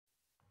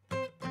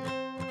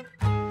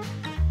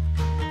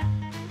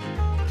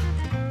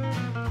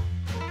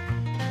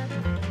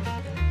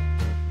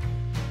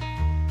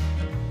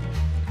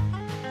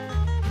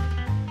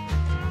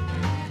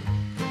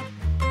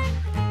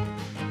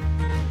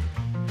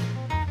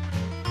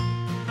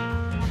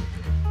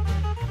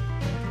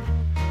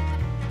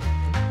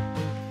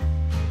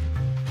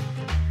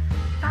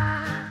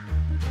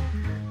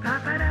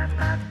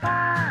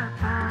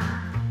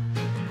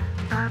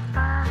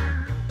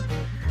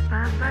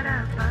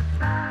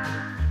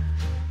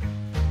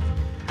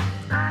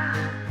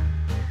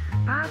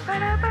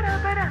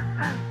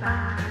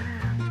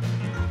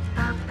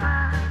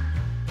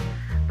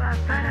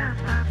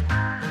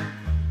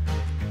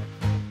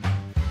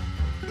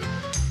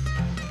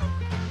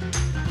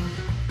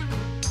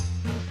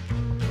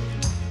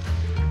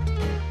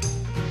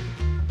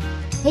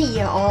Hey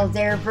ya all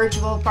there,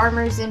 virtual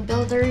farmers and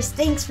builders,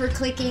 thanks for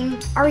clicking.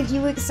 Are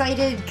you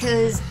excited?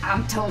 Cause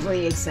I'm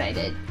totally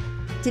excited.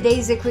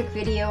 Today's a quick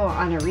video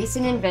on a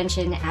recent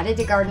invention added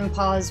to Garden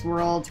Paws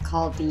world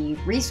called the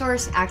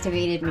Resource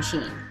Activated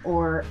Machine,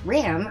 or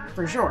RAM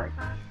for short.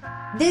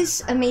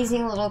 This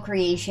amazing little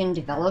creation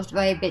developed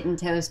by Bitten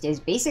Toast is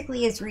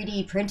basically a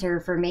 3D printer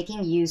for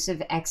making use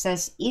of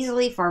excess,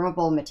 easily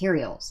farmable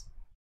materials.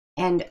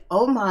 And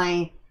oh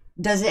my,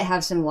 does it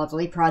have some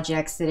lovely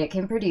projects that it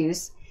can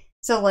produce.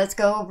 So let's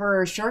go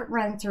over a short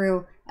run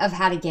through of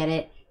how to get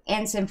it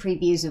and some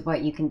previews of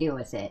what you can do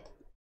with it.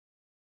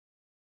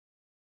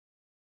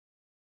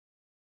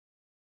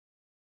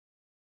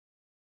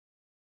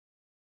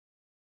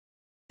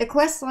 The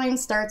quest line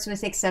starts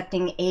with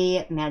accepting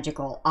a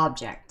magical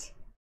object.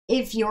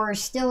 If you're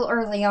still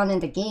early on in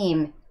the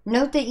game,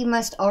 note that you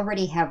must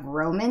already have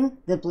Roman,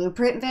 the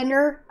blueprint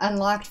vendor,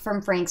 unlocked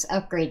from Frank's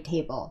upgrade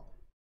table.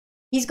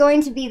 He's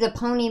going to be the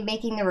pony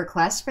making the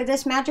request for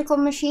this magical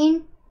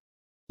machine.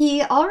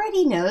 He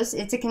already knows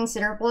it's a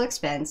considerable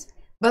expense,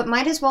 but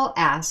might as well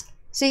ask,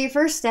 so your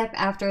first step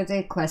after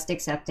the quest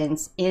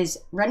acceptance is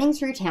running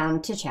through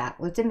town to chat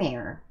with the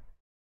mayor.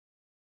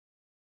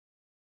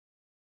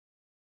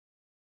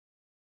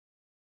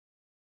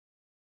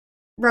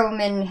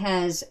 Roman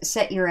has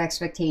set your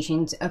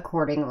expectations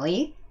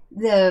accordingly.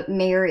 The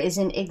mayor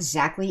isn't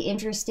exactly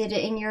interested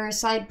in your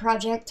side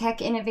project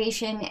tech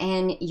innovation,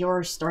 and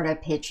your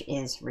startup pitch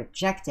is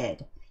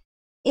rejected.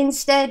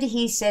 Instead,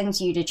 he sends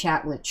you to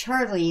chat with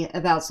Charlie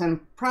about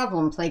some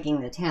problem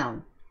plaguing the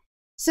town.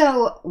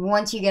 So,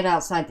 once you get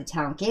outside the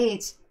town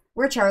gates,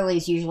 where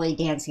Charlie's usually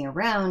dancing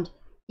around,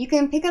 you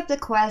can pick up the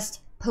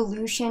quest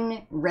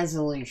Pollution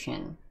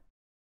Resolution.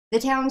 The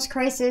town's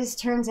crisis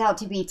turns out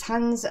to be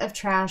tons of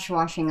trash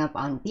washing up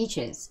on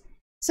beaches,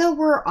 so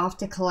we're off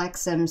to collect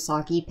some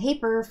soggy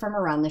paper from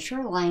around the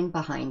shoreline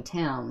behind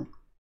town.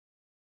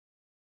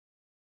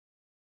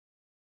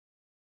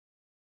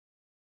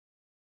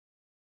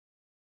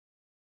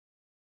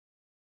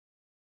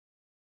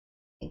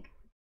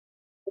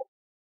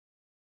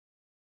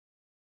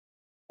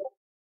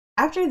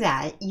 After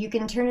that, you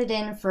can turn it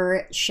in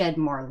for Shed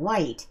More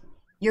Light.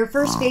 Your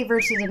first favor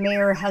to the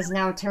mayor has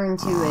now turned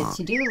to a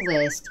to-do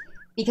list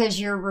because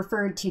you're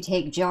referred to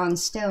take John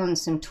Stone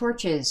some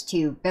torches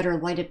to better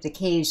light up the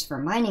caves for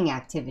mining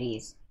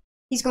activities.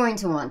 He's going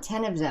to want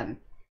 10 of them,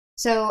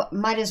 so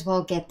might as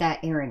well get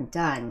that errand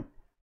done.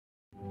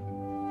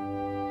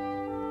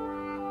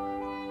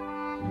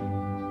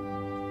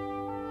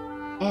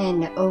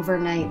 An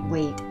overnight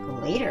wait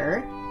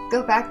later,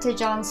 go back to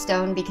John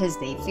Stone because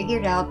they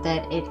figured out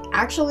that it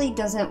actually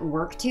doesn't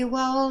work too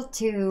well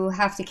to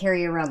have to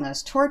carry around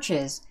those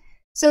torches,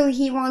 so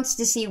he wants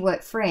to see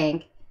what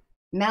Frank,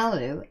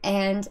 Malu,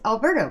 and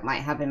Alberto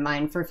might have in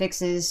mind for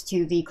fixes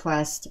to the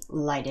quest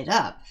Light It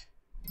Up.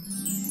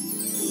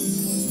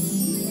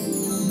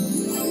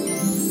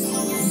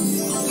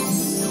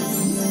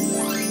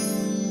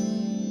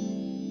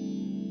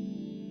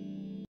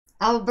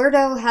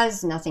 Alberto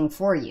has nothing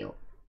for you,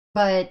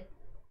 but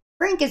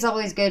Frank is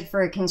always good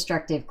for a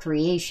constructive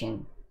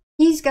creation.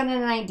 He's got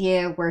an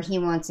idea where he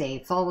wants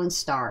a fallen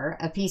star,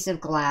 a piece of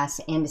glass,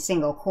 and a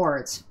single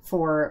quartz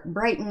for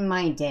Brighten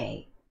My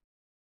Day.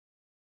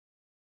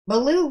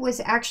 Baloo was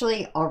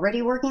actually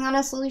already working on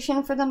a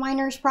solution for the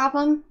miner's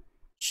problem.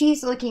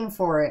 She's looking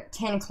for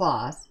 10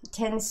 cloth,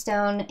 10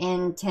 stone,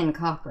 and 10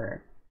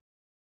 copper.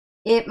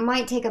 It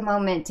might take a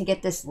moment to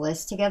get this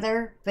list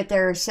together, but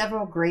there are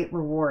several great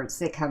rewards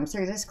that come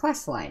through this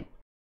quest line.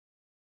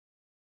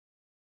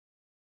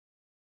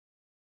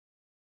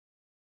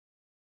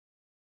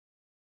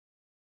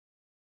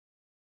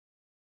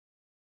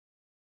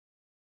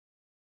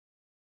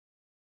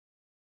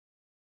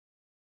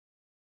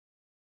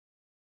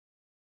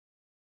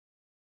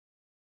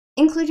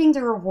 Including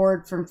the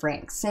reward from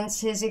Frank,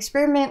 since his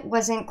experiment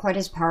wasn't quite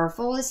as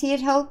powerful as he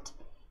had hoped.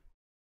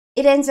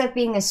 It ends up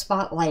being a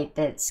spotlight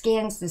that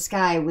scans the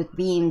sky with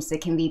beams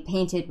that can be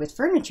painted with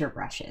furniture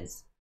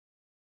brushes.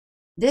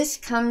 This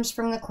comes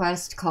from the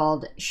quest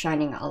called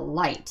Shining a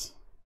Light.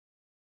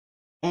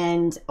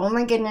 And oh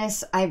my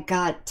goodness, I've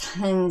got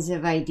tons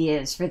of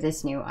ideas for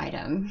this new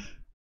item.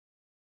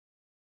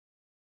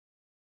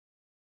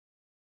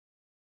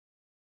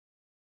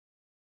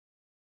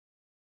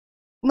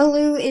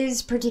 Malu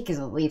is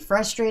particularly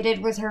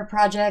frustrated with her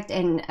project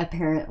and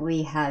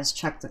apparently has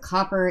chucked the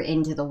copper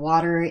into the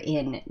water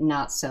in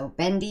Not So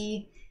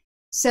Bendy.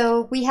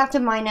 So we have to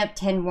mine up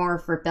 10 more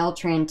for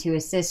Beltran to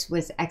assist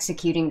with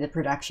executing the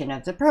production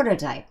of the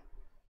prototype.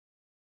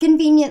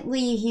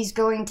 Conveniently, he's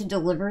going to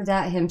deliver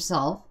that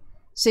himself,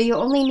 so you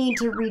only need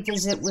to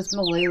revisit with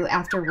Malu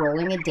after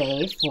rolling a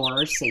day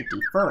for safety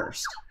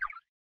first.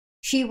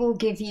 She will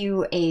give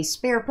you a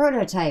spare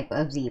prototype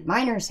of the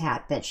miner's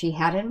hat that she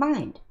had in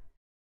mind.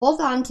 Hold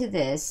on to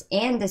this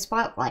and the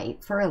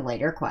spotlight for a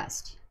later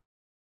quest.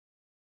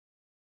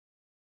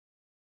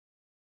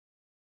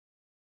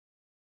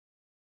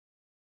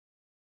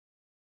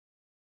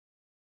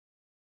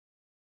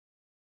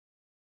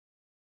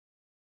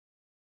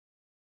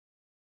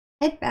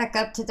 head back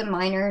up to the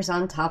miners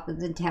on top of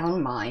the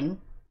town mine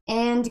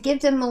and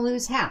give them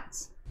Maloo's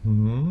hats.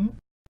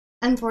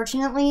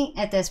 Unfortunately,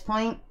 at this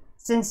point,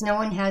 since no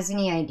one has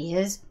any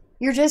ideas,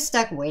 you're just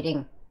stuck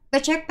waiting.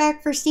 But check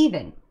back for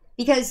Steven,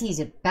 because he's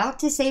about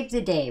to save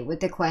the day with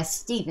the quest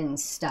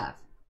Steven's Stuff,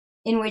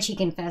 in which he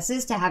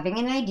confesses to having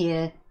an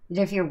idea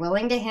that if you're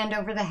willing to hand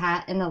over the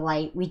hat and the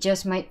light, we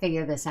just might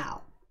figure this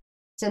out.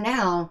 So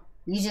now,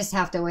 you just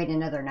have to wait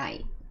another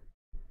night.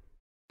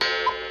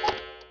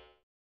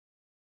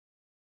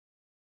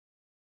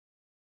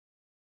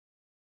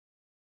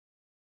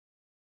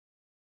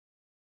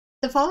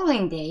 The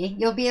following day,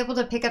 you'll be able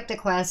to pick up the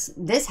quest,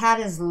 "This Hat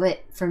is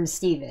Lit" from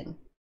Steven.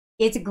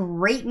 It's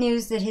great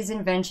news that his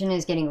invention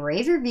is getting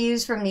rave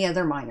reviews from the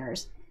other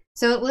miners,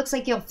 so it looks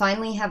like you'll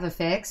finally have a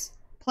fix.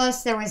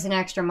 Plus, there was an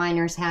extra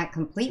miner's hat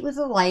complete with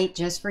a light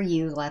just for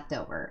you left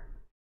over.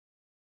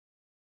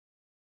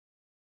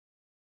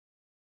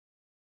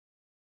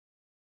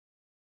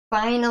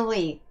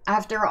 Finally,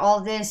 after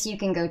all this, you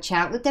can go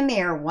chat with the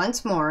mayor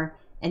once more,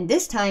 and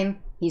this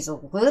time, he's a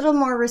little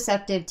more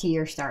receptive to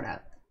your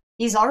startup.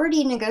 He's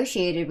already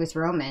negotiated with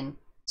Roman,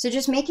 so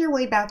just make your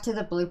way back to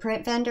the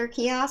blueprint vendor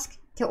kiosk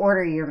to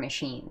order your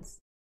machines.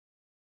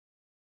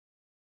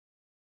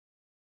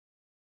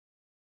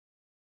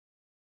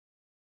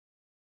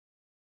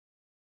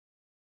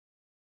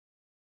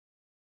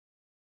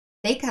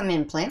 They come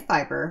in plant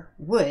fiber,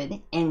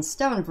 wood, and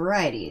stone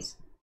varieties.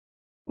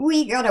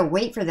 We gotta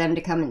wait for them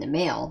to come in the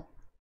mail.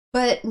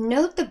 But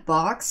note the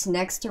box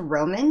next to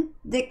Roman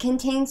that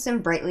contains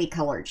some brightly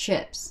colored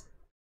chips.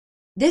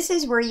 This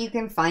is where you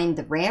can find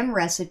the R.A.M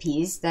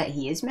recipes that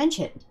he has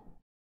mentioned.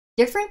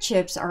 Different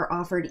chips are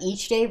offered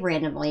each day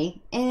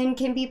randomly and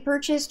can be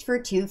purchased for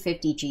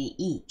 $250G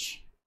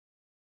each.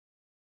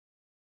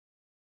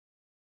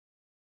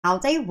 How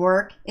they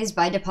work is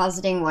by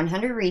depositing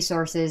 100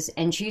 resources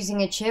and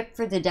choosing a chip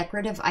for the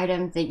decorative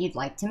item that you'd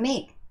like to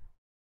make.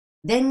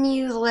 Then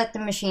you let the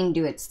machine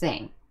do its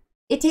thing.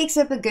 It takes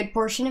up a good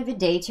portion of a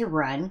day to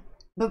run,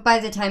 but by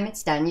the time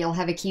it's done, you'll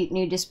have a cute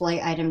new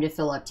display item to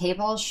fill up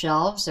tables,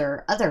 shelves,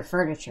 or other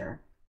furniture.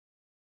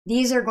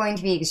 These are going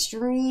to be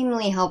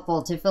extremely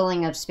helpful to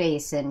filling up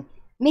space and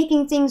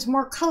making things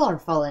more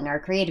colorful in our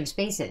creative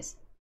spaces.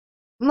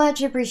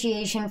 Much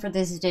appreciation for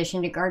this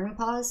addition to Garden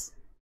Paws.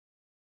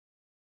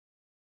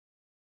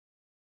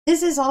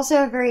 This is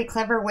also a very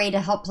clever way to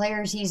help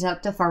players use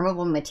up the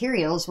farmable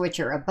materials, which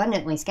are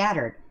abundantly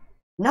scattered.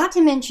 Not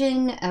to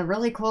mention a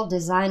really cool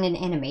design and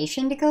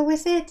animation to go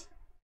with it.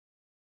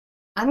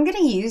 I'm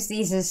gonna use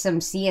these as some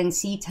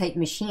CNC type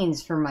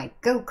machines for my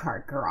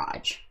go-kart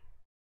garage.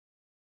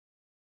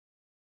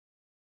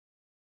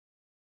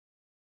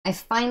 I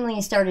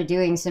finally started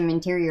doing some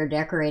interior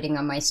decorating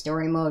on my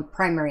story mode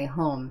primary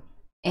home,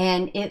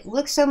 and it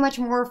looks so much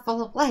more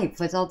full of life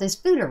with all this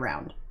food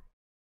around.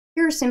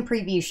 Here are some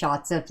preview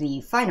shots of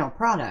the final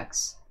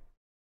products.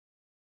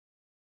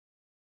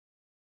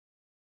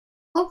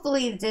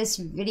 Hopefully this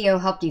video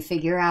helped you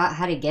figure out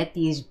how to get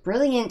these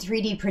brilliant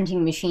 3D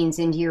printing machines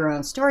into your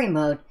own story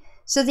mode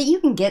so that you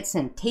can get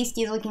some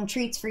tasty looking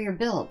treats for your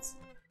builds.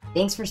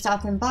 Thanks for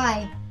stopping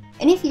by,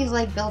 and if you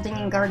like building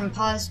in Garden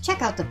Paws,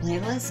 check out the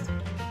playlist.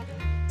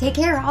 Take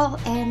care all,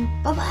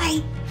 and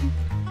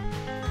bye-bye!